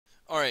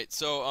Alright,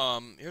 so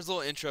here's a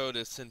little intro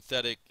to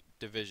synthetic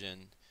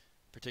division,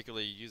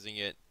 particularly using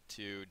it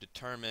to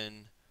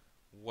determine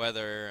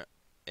whether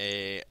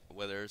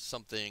whether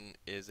something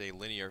is a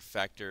linear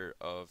factor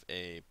of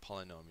a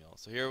polynomial.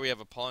 So here we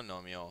have a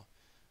polynomial,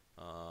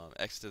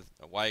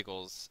 y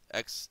equals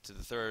x to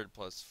the third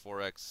plus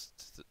 4x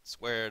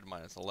squared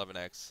minus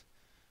 11x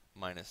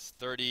minus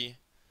 30.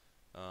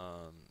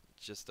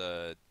 Just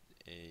a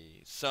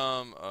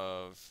sum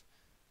of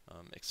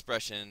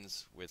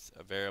expressions with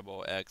a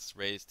variable x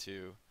raised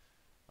to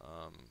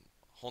um,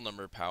 whole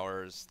number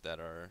powers that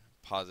are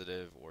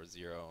positive or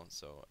 0.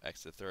 So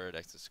x to the third,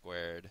 x to the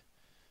squared,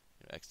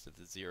 x to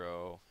the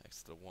 0,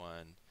 x to the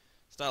 1.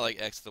 It's not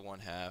like x to the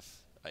 1/2,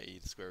 i.e.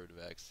 the square root of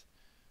x.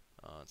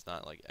 It's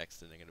not like x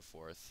to the negative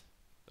fourth.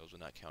 Those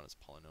would not count as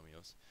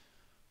polynomials.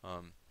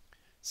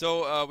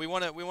 So we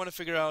want to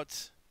figure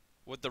out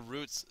what the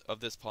roots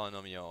of this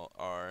polynomial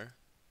are.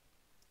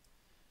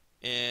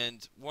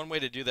 And one way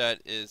to do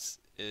that is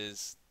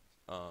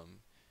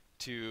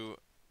to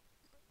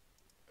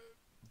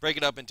break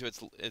it up into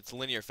its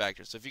linear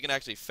factors. So if you can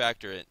actually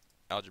factor it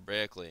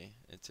algebraically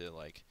into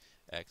like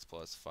x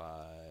plus 5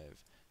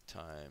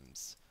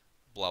 times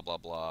blah blah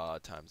blah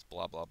times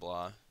blah blah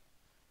blah,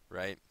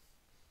 right?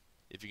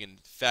 If you can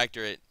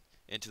factor it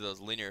into those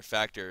linear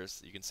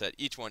factors, you can set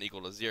each one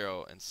equal to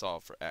 0 and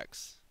solve for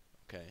x.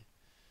 Okay.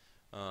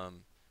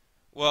 Um,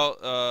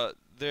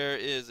 there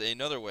is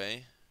another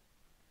way.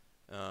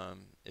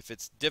 If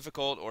it's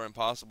difficult or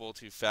impossible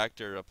to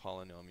factor a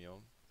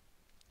polynomial,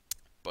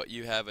 but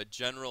you have a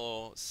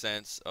general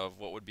sense of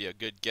what would be a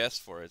good guess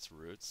for its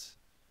roots,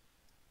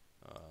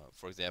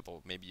 for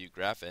example, maybe you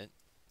graph it.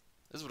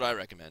 This is what I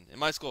recommend. In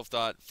my school of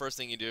thought, first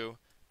thing you do,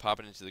 pop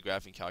it into the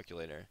graphing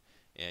calculator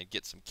and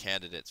get some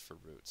candidates for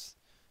roots.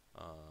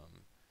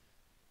 Um,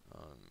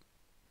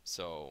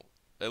 so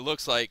it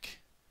looks like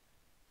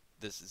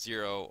this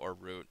 0 or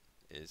root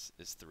is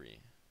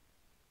 3.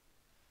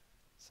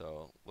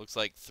 So looks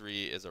like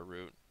 3 is a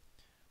root,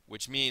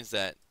 which means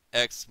that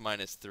x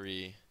minus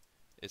 3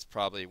 is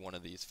probably one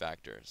of these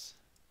factors,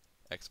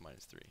 x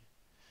minus 3.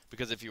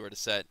 Because if you were to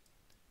set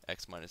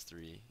x minus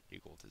 3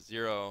 equal to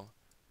 0,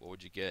 what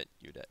would you get?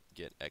 You'd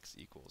get x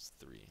equals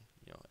 3.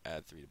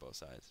 Add 3 to both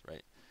sides,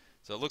 right?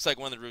 So it looks like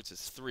one of the roots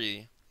is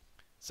 3.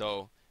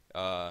 So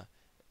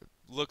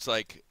looks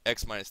like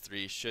x minus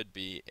 3 should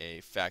be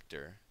a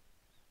factor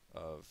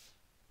of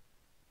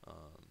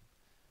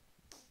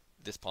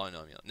this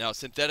polynomial. Now,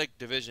 synthetic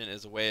division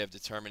is a way of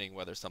determining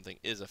whether something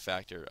is a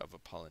factor of a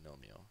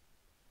polynomial.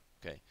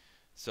 Okay,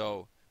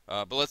 so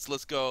but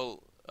let's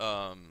go.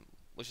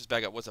 Let's just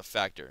back up. What's a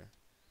factor?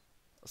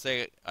 Let's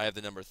say I have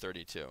the number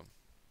 32.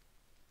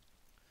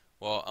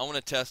 Well, I want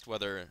to test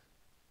whether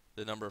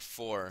the number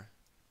 4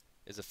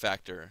 is a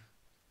factor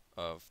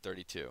of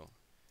 32.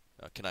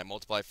 Can I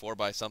multiply 4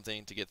 by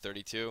something to get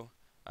 32?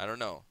 I don't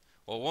know.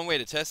 Well, one way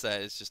to test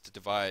that is just to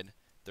divide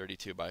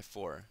 32 by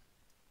 4.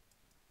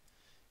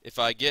 If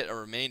I get a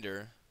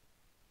remainder,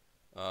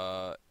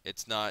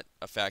 it's not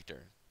a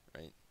factor,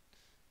 right?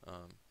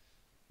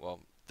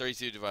 Well,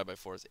 32 divided by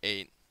 4 is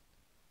 8.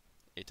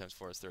 8 times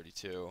 4 is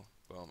 32.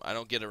 Boom. I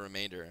don't get a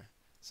remainder.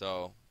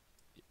 So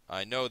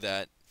I know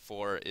that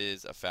 4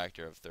 is a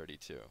factor of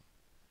 32.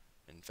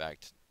 In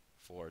fact,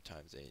 4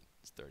 times 8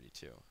 is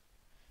 32.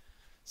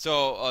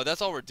 So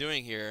that's all we're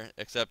doing here,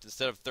 except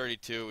instead of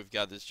 32, we've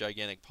got this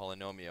gigantic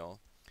polynomial.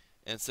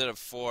 And instead of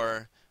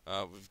 4,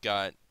 we've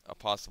got a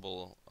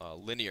possible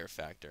linear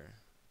factor.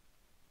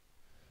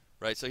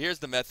 Right, so here's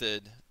the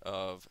method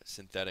of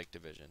synthetic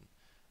division.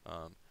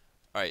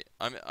 Alright,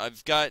 I'm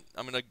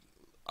gonna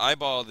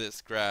eyeball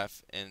this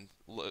graph and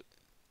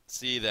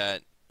see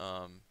that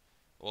well,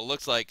 it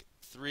looks like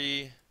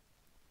 3,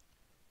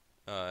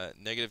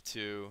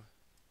 -2,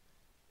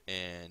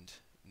 and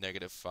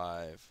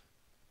 -5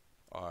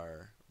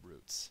 are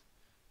roots.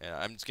 And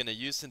I'm just gonna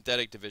use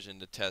synthetic division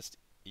to test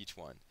each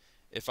one.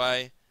 If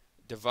I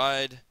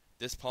divide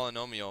this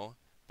polynomial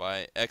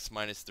by x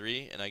minus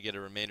 3 and I get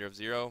a remainder of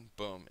 0,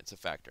 boom, it's a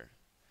factor.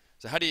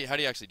 So how do you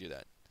actually do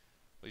that?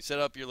 Well, you set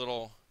up your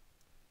little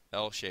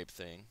L-shaped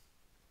thing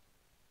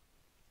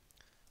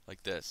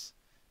like this.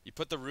 You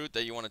put the root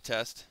that you want to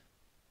test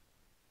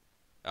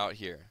out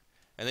here,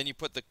 and then you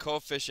put the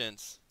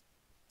coefficients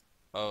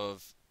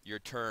of your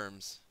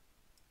terms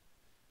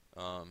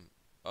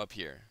up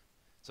here.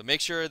 So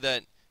make sure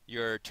that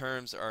your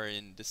terms are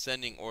in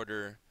descending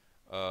order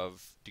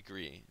of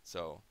degree.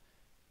 So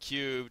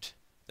cubed,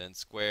 then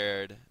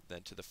squared,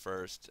 then to the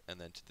first, and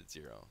then to the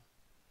 0.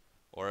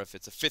 Or if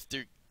it's a fifth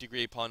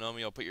degree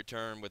polynomial, put your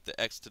term with the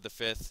x to the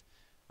fifth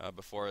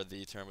before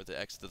the term with the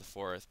x to the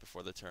fourth,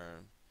 before the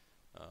term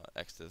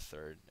x to the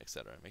third,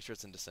 etc. Make sure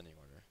it's in descending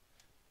order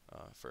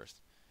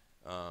first.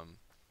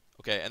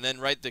 Okay, and then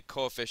write the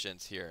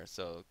coefficients here.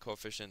 So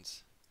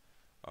coefficients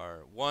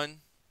are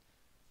 1,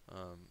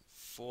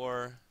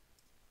 4,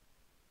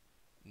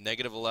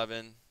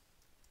 -11,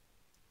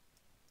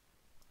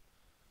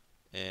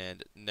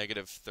 and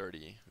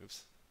 -30.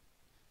 Oops.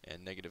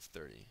 And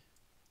 -30.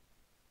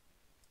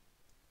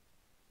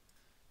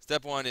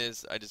 Step 1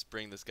 is I just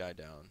bring this guy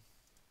down.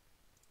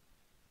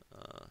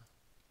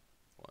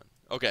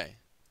 Okay,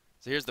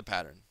 so here's the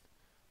pattern.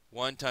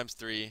 1 times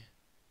 3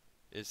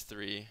 is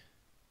 3.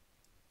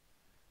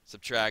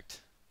 Subtract,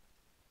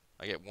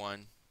 I get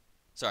 1.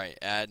 Sorry,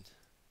 add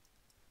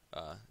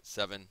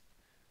 7.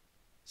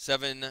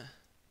 7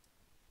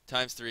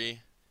 times 3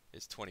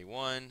 is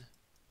 21.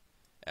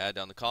 Add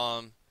down the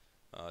column.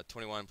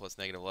 21 plus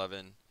negative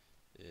 11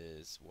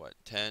 is what?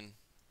 10.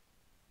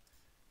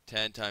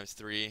 10 times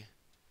 3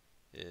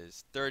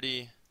 is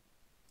 30.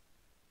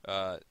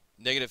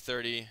 Negative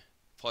 30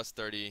 plus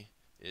 30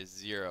 is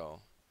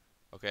 0.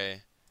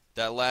 Okay,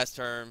 that last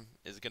term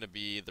is going to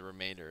be the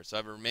remainder. So I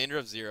have a remainder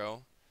of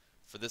 0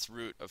 for this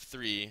root of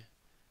 3.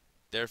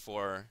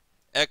 Therefore,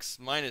 x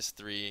minus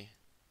 3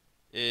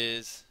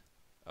 is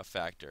a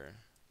factor.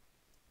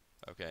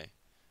 Okay,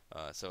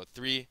 so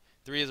 3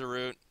 is a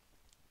root.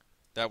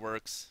 That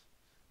works.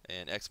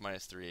 And x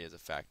minus 3 is a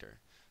factor.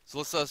 So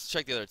let's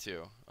check the other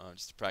two,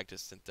 just to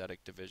practice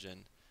synthetic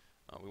division.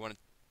 We want to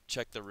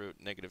check the root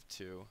negative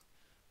 2.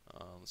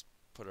 Let's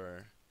put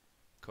our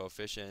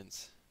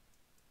coefficients.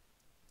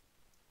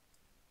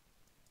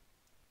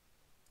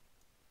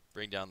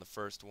 Bring down the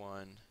first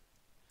one.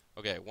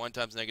 Okay, 1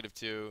 times negative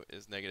 2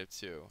 is negative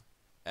 2.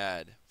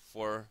 Add.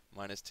 4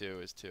 minus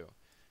 2 is 2.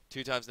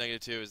 2 times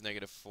negative 2 is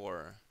negative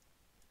 4.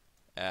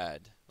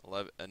 Add.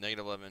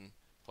 Negative 11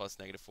 plus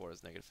negative 4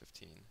 is negative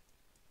 15.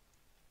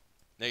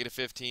 Negative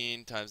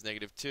 15 times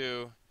negative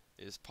 2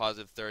 is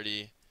positive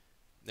 30.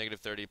 Negative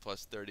 30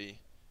 plus 30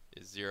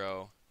 is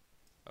 0.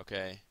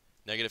 Okay.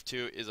 Negative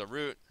 2 is a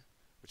root,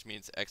 which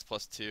means x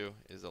plus 2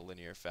 is a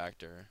linear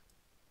factor.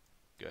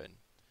 Good.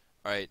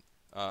 Alright,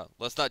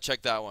 let's not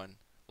check that one.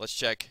 Let's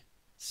check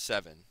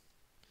 7.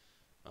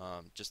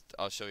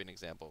 I'll show you an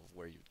example of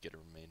where you'd get a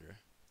remainder.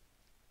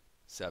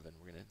 7.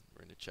 We're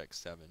gonna check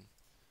 7.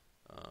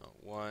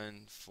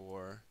 1,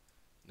 4,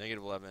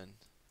 negative 11,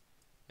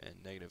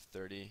 and negative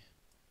 30.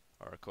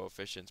 Our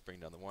coefficients bring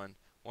down the 1.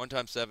 1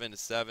 times 7 is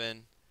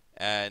 7.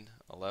 Add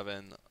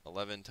 11.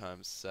 11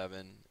 times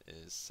 7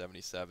 is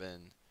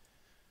 77.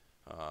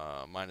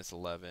 Minus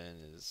 11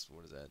 is,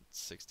 what is that,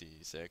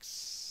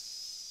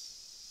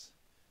 66.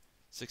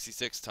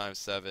 66 times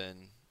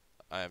 7,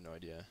 I have no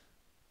idea.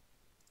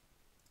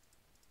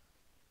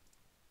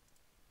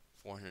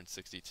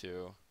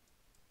 462.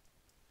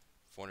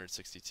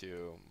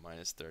 462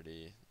 minus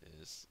 30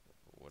 is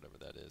whatever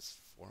that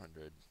is,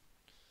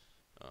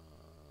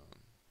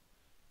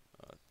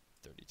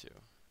 432.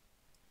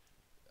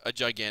 A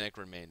gigantic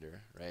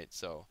remainder, right?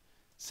 So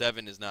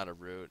 7 is not a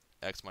root.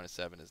 X minus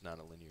 7 is not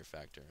a linear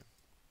factor,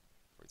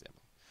 for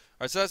example.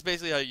 All right, so that's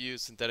basically how you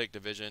use synthetic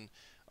division.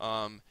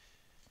 You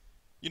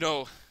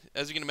know,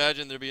 as you can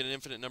imagine, there'd be an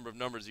infinite number of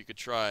numbers you could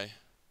try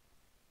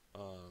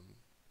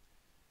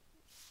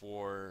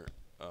for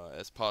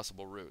as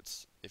possible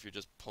roots if you're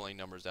just pulling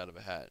numbers out of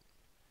a hat.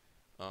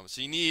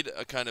 So you need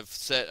a kind of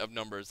set of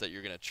numbers that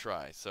you're going to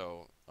try.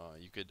 So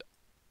you could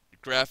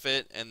graph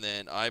it and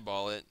then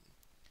eyeball it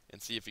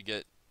and see if you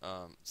get,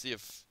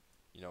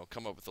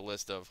 come up with a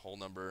list of whole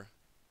number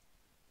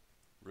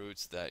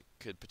roots that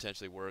could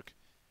potentially work.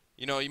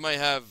 You know, you might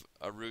have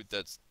a root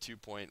that's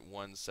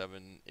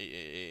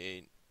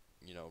 2.178888,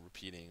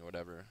 repeating or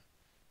whatever.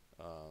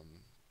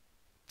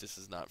 This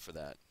is not for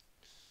that.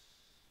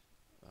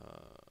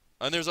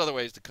 And there's other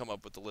ways to come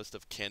up with the list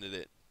of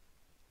candidate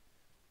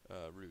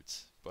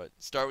roots. But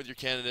start with your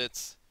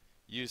candidates.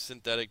 Use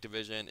synthetic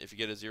division. If you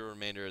get a zero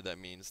remainder, that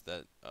means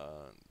that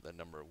the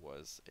number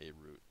was a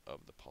root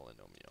of the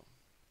polynomial.